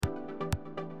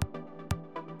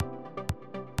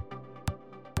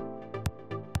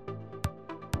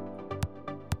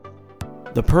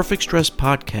The Perfect Stress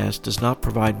podcast does not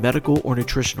provide medical or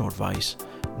nutritional advice,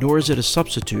 nor is it a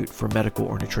substitute for medical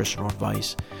or nutritional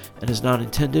advice, and is not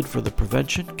intended for the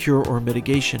prevention, cure, or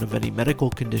mitigation of any medical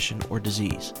condition or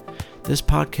disease. This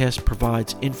podcast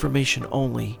provides information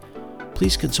only.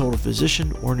 Please consult a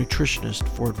physician or nutritionist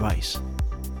for advice.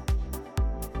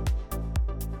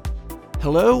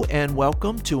 Hello and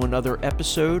welcome to another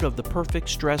episode of the Perfect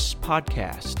Stress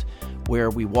podcast,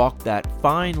 where we walk that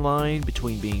fine line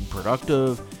between being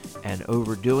productive and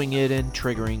overdoing it and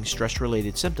triggering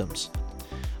stress-related symptoms.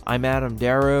 I'm Adam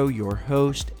Darrow, your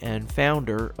host and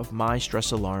founder of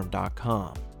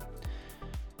MyStressAlarm.com.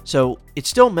 So it's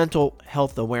still Mental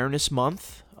Health Awareness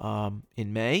Month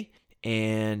in May,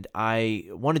 and I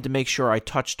wanted to make sure I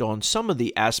touched on some of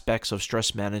the aspects of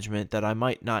stress management that I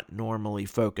might not normally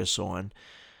focus on.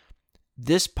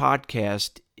 This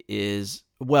podcast is,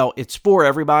 well, it's for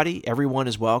everybody. Everyone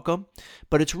is welcome,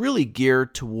 but it's really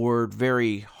geared toward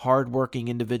very hardworking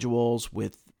individuals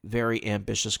with very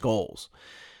ambitious goals.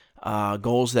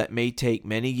 Goals that may take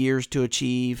many years to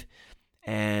achieve,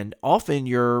 and often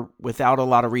you're without a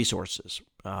lot of resources,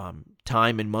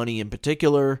 time and money in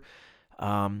particular,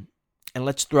 and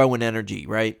let's throw in energy,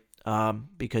 right?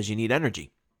 Because you need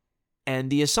energy. And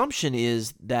the assumption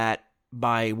is that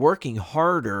by working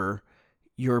harder,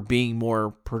 you're being more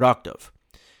productive.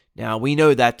 Now, we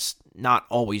know that's not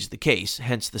always the case,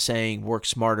 hence the saying, work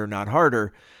smarter, not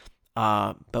harder.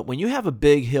 But when you have a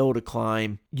big hill to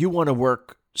climb, you want to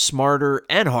work smarter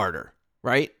and harder,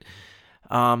 right?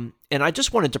 And I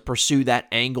just wanted to pursue that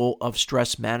angle of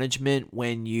stress management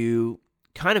when you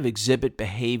kind of exhibit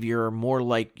behavior more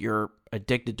like you're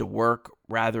addicted to work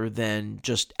rather than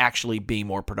just actually being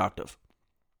more productive.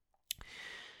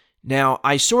 Now,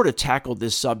 I sort of tackled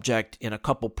this subject in a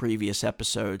couple previous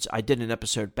episodes. I did an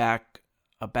episode back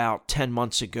about 10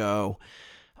 months ago,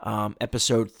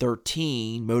 episode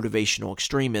 13, Motivational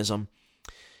Extremism,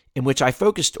 in which I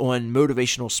focused on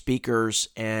motivational speakers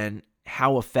and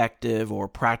how effective or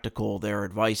practical their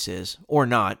advice is, or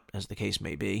not, as the case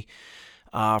may be,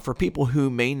 for people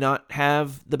who may not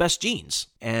have the best genes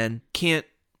and can't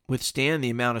withstand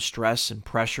the amount of stress and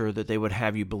pressure that they would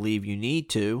have you believe you need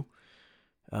to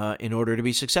in order to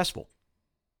be successful.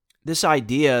 This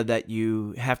idea that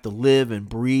you have to live and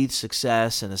breathe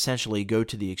success and essentially go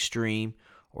to the extreme,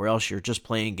 or else you're just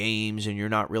playing games and you're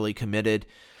not really committed,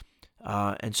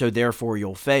 and so therefore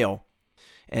you'll fail.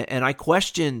 And I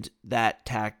questioned that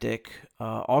tactic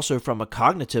also from a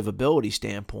cognitive ability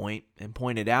standpoint and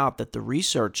pointed out that the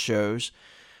research shows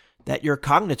that your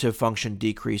cognitive function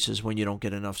decreases when you don't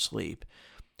get enough sleep.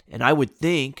 And I would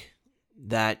think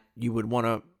that you would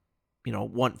want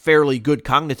fairly good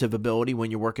cognitive ability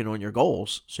when you're working on your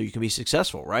goals so you can be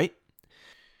successful, right?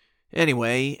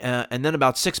 Anyway, and then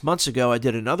about 6 months ago, I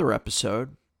did another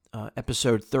episode,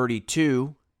 episode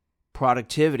 32,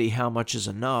 Productivity, How Much is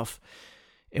Enough,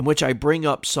 in which I bring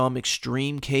up some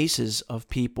extreme cases of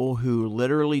people who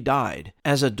literally died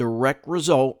as a direct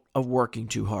result of working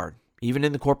too hard, even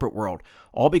in the corporate world,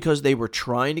 all because they were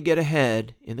trying to get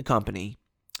ahead in the company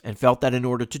and felt that in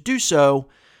order to do so,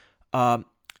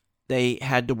 they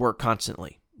had to work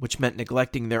constantly, which meant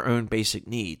neglecting their own basic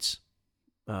needs,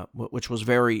 which was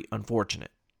very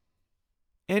unfortunate.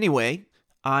 Anyway,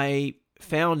 I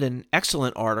found an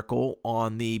excellent article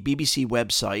on the BBC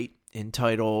website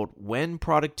entitled When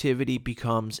Productivity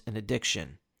Becomes an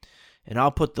Addiction. And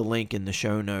I'll put the link in the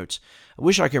show notes. I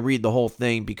wish I could read the whole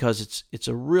thing because it's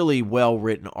a really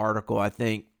well-written article, I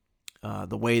think,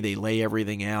 the way they lay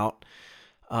everything out.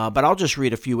 But I'll just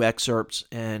read a few excerpts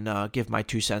and give my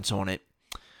 2 cents on it.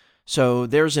 So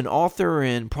there's an author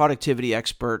and productivity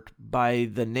expert by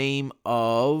the name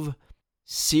of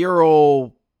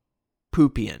Cyril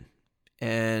Poupian.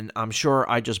 And I'm sure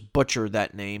I just butchered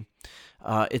that name.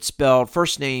 It's spelled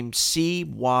first name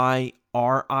Cyril,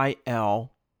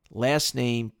 last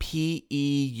name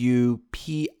Peupion.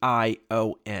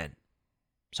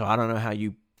 So I don't know how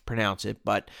you pronounce it,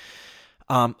 but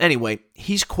anyway,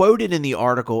 he's quoted in the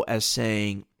article as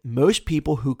saying, "Most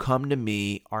people who come to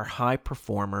me are high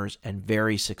performers and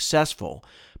very successful,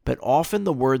 but often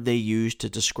the word they use to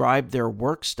describe their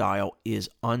work style is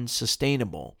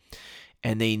unsustainable,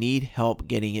 and they need help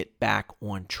getting it back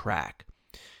on track."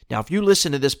 Now, if you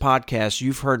listen to this podcast,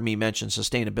 you've heard me mention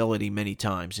sustainability many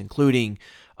times, including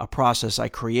a process I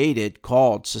created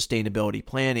called sustainability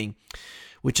planning,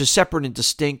 which is separate and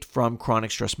distinct from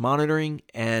chronic stress monitoring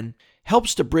and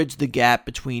helps to bridge the gap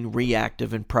between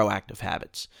reactive and proactive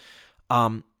habits.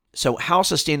 So how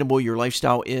sustainable your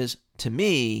lifestyle is, to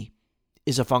me,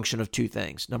 is a function of 2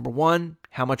 things. Number 1,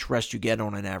 how much rest you get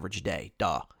on an average day.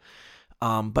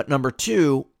 But number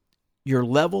 2, your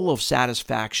level of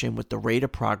satisfaction with the rate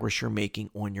of progress you're making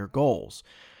on your goals.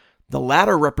 The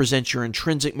latter represents your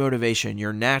intrinsic motivation,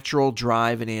 your natural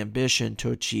drive and ambition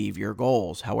to achieve your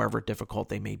goals, however difficult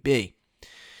they may be.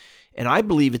 And I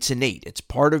believe it's innate. It's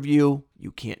part of you.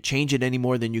 You can't change it any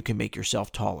more than you can make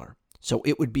yourself taller. So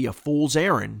it would be a fool's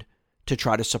errand to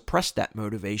try to suppress that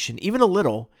motivation, even a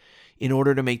little, in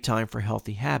order to make time for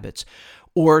healthy habits,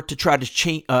 or to try to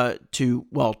change,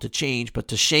 but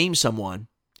to shame someone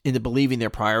into believing their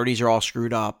priorities are all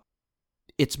screwed up.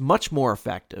 It's much more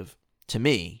effective, to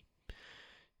me,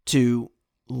 to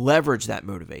leverage that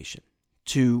motivation,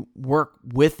 to work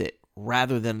with it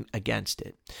rather than against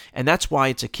it. And that's why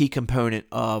it's a key component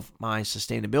of my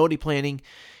sustainability planning,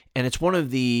 and it's one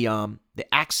of the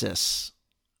axis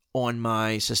on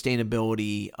my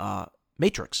sustainability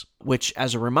matrix, which,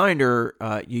 as a reminder,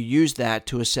 you use that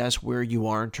to assess where you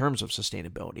are in terms of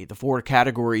sustainability. The 4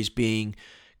 categories being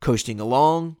coasting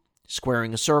along,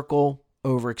 squaring a circle,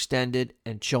 overextended,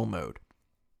 and chill mode.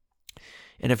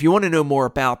 And if you want to know more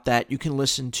about that, you can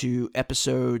listen to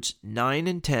episodes 9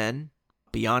 and 10,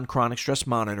 Beyond Chronic Stress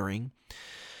Monitoring,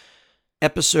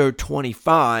 episode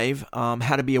 25,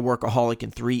 How to Be a Workaholic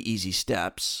in 3 Easy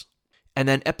Steps, and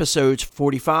then episodes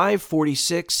 45,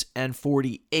 46, and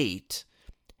 48,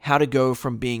 How to Go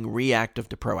from Being Reactive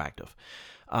to Proactive.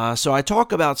 So I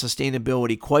talk about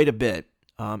sustainability quite a bit.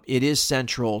 It is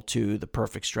central to the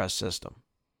perfect stress system.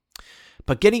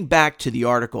 But getting back to the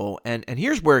article, and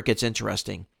here's where it gets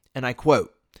interesting, and I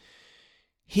quote,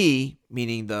 he,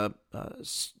 meaning the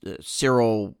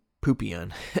Cyril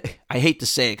Poupian, I hate to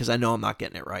say it because I know I'm not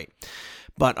getting it right,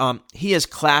 but he has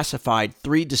classified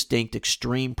 3 distinct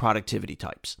extreme productivity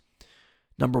types.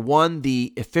 Number 1,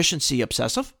 the efficiency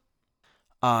obsessive.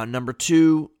 Number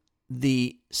 2,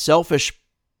 the selfish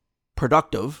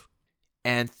productive.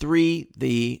 And 3,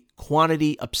 the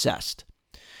quantity obsessed.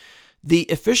 The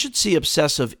efficiency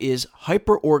obsessive is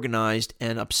hyper-organized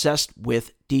and obsessed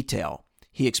with detail,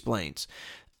 he explains.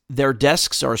 Their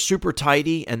desks are super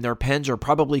tidy and their pens are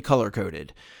probably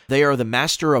color-coded. They are the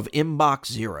master of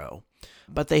inbox zero,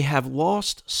 but they have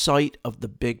lost sight of the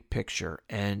big picture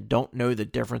and don't know the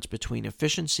difference between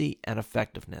efficiency and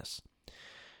effectiveness.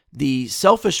 The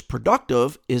selfish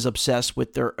productive is obsessed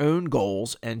with their own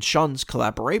goals and shuns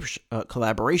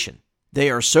collaboration. They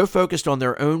are so focused on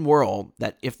their own world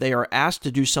that if they are asked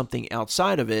to do something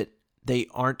outside of it, they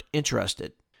aren't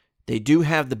interested. They do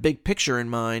have the big picture in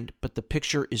mind, but the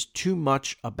picture is too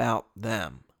much about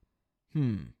them.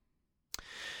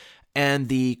 And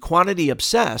the quantity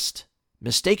obsessed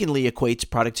mistakenly equates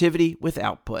productivity with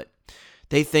output.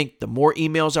 They think the more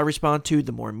emails I respond to,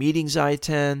 the more meetings I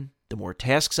attend, the more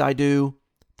tasks I do,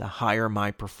 the higher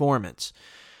my performance.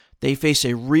 They face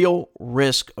a real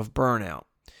risk of burnout.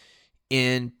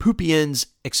 In Poupian's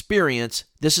experience,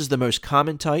 this is the most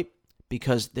common type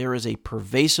because there is a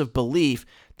pervasive belief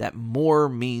that more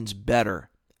means better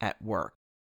at work.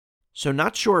 So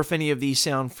not sure if any of these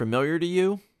sound familiar to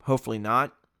you. Hopefully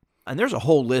not. And there's a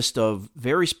whole list of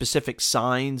very specific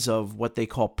signs of what they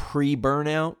call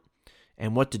pre-burnout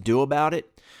and what to do about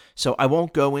it. So I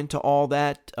won't go into all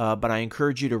that, but I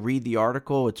encourage you to read the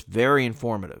article. It's very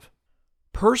informative.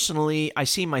 Personally, I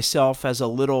see myself as a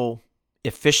little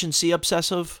efficiency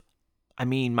obsessive. I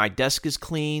mean, my desk is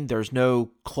clean. There's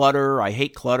no clutter. I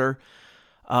hate clutter.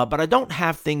 But I don't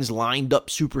have things lined up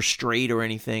super straight or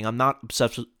anything. I'm not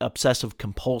obsessive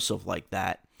compulsive like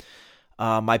that.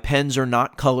 My pens are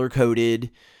not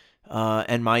color-coded,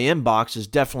 and my inbox is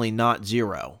definitely not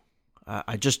zero.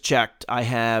 I just checked. I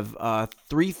have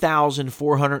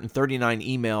 3,439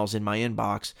 emails in my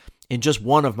inbox in just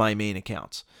one of my main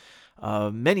accounts,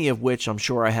 many of which I'm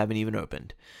sure I haven't even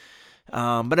opened.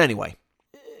 But anyway,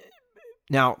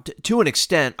 now to an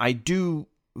extent, I do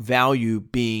value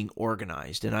being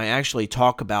organized, and I actually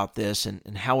talk about this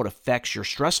and how it affects your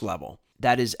stress level.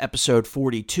 That is episode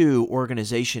 42,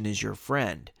 Organization is Your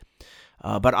Friend.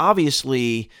 But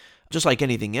obviously, just like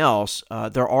anything else,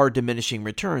 there are diminishing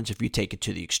returns if you take it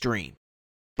to the extreme.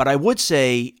 But I would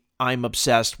say I'm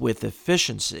obsessed with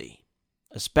efficiency,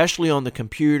 especially on the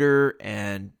computer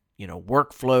and,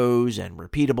 workflows and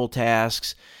repeatable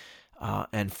tasks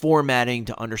and formatting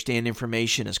to understand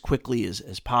information as quickly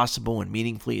as possible and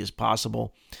meaningfully as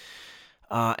possible.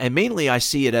 And mainly I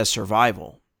see it as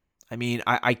survival. I mean,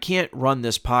 I can't run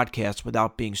this podcast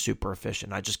without being super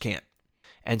efficient. I just can't.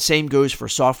 And same goes for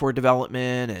software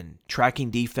development and tracking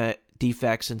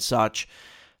defects and such.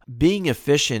 Being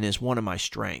efficient is one of my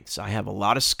strengths. I have a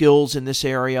lot of skills in this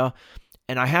area,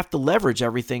 and I have to leverage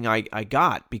everything I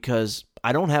got because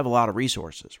I don't have a lot of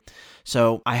resources.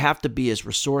 So I have to be as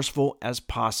resourceful as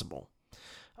possible.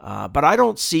 But I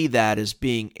don't see that as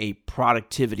being a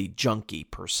productivity junkie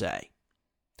per se.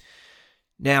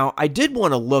 Now, I did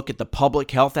want to look at the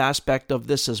public health aspect of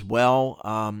this as well,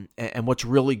 and what's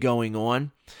really going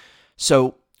on.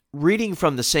 So, reading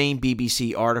from the same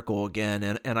BBC article again,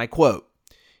 and I quote,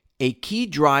 "A key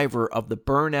driver of the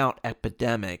burnout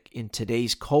epidemic in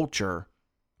today's culture,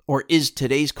 or is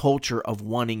today's culture of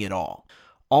wanting it all.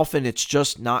 Often it's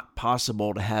just not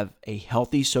possible to have a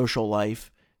healthy social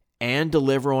life and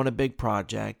deliver on a big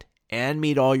project and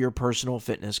meet all your personal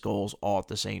fitness goals all at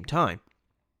the same time.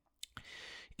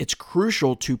 It's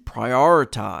crucial to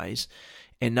prioritize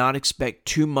and not expect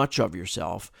too much of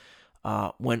yourself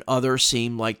when others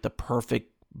seem like the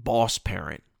perfect boss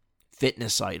parent,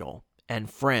 fitness idol, and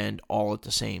friend all at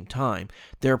the same time.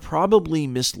 They're probably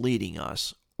misleading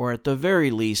us, or at the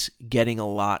very least, getting a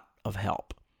lot of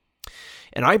help."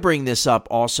 And I bring this up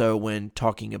also when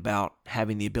talking about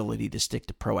having the ability to stick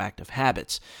to proactive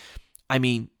habits. I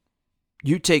mean,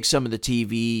 you take some of the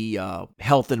TV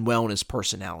health and wellness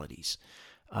personalities.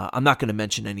 I'm not going to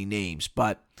mention any names,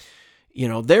 but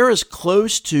they're as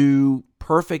close to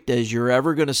perfect as you're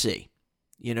ever going to see.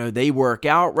 They work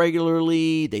out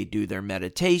regularly, they do their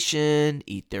meditation,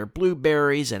 eat their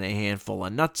blueberries and a handful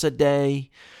of nuts a day,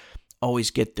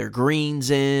 always get their greens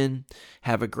in,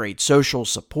 have a great social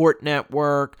support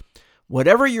network.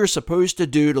 Whatever you're supposed to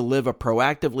do to live a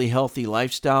proactively healthy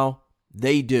lifestyle,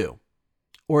 they do,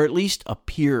 or at least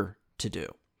appear to do.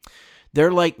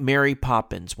 They're like Mary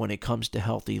Poppins when it comes to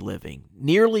healthy living,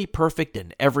 nearly perfect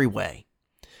in every way.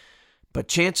 But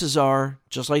chances are,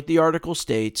 just like the article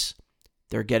states,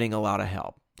 they're getting a lot of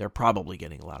help. They're probably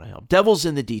getting a lot of help. Devil's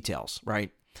in the details,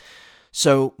 right?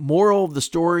 So, moral of the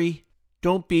story,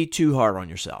 don't be too hard on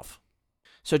yourself.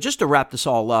 So just to wrap this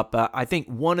all up, I think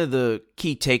one of the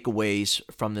key takeaways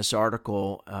from this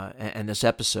article and this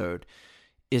episode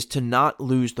is to not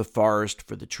lose the forest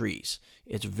for the trees.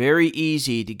 It's very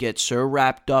easy to get so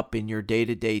wrapped up in your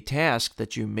day-to-day task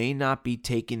that you may not be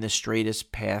taking the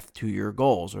straightest path to your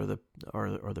goals or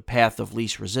the path of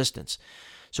least resistance.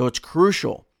 So it's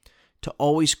crucial to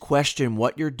always question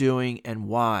what you're doing and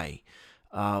why,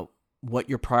 what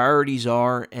your priorities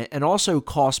are, and also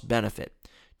cost benefit.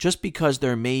 Just because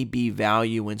there may be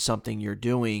value in something you're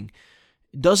doing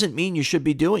doesn't mean you should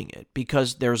be doing it,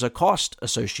 because there's a cost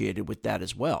associated with that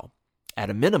as well.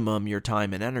 At a minimum, your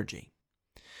time and energy.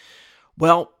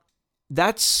 Well,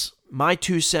 that's my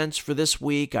 2 cents for this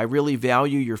week. I really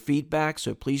value your feedback,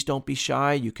 so please don't be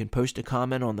shy. You can post a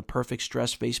comment on the Perfect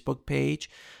Stress Facebook page,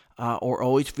 or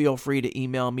always feel free to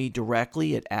email me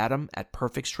directly at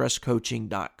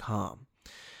adam@perfectstresscoaching.com.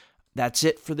 That's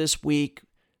it for this week.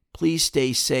 Please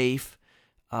stay safe.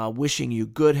 Wishing you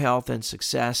good health and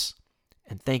success.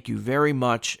 And thank you very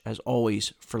much, as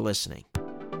always, for listening.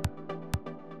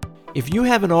 If you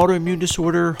have an autoimmune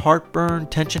disorder, heartburn,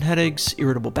 tension headaches,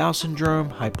 irritable bowel syndrome,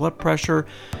 high blood pressure,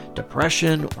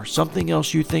 depression, or something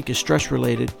else you think is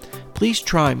stress-related, please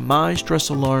try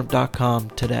MyStressAlarm.com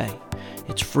today.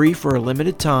 It's free for a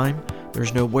limited time.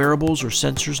 There's no wearables or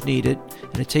sensors needed,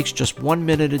 and it takes just 1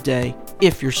 minute a day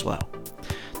if you're slow.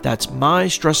 That's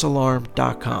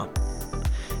MyStressAlarm.com.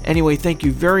 Anyway, thank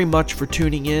you very much for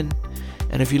tuning in.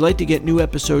 And if you'd like to get new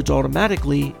episodes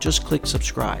automatically, just click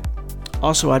subscribe.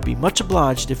 Also, I'd be much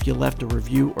obliged if you left a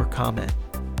review or comment.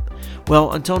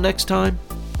 Well, until next time,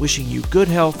 wishing you good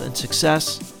health and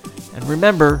success. And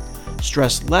remember,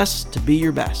 stress less to be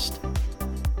your best.